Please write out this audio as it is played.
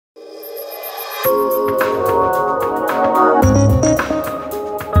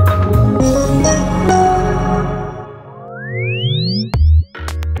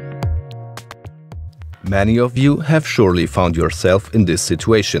Many of you have surely found yourself in this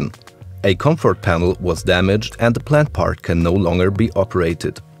situation. A comfort panel was damaged and the plant part can no longer be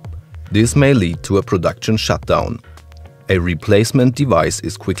operated. This may lead to a production shutdown. A replacement device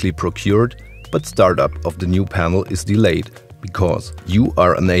is quickly procured, but startup of the new panel is delayed because you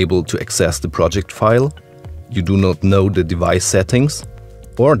are unable to access the project file, you do not know the device settings,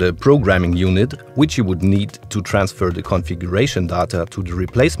 or the programming unit, which you would need to transfer the configuration data to the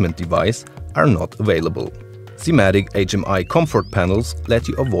replacement device, are not available. SIMATIC HMI Comfort Panels let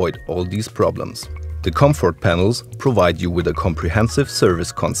you avoid all these problems. The Comfort Panels provide you with a comprehensive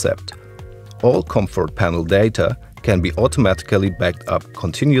service concept. All Comfort Panel data can be automatically backed up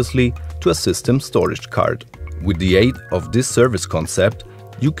continuously to a system storage card. With the aid of this service concept,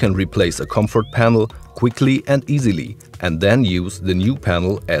 you can replace a comfort panel quickly and easily and then use the new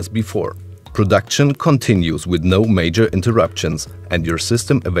panel as before. Production continues with no major interruptions and your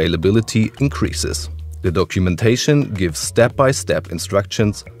system availability increases. The documentation gives step-by-step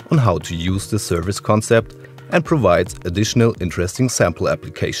instructions on how to use the service concept and provides additional interesting sample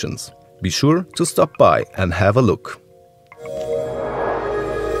applications. Be sure to stop by and have a look.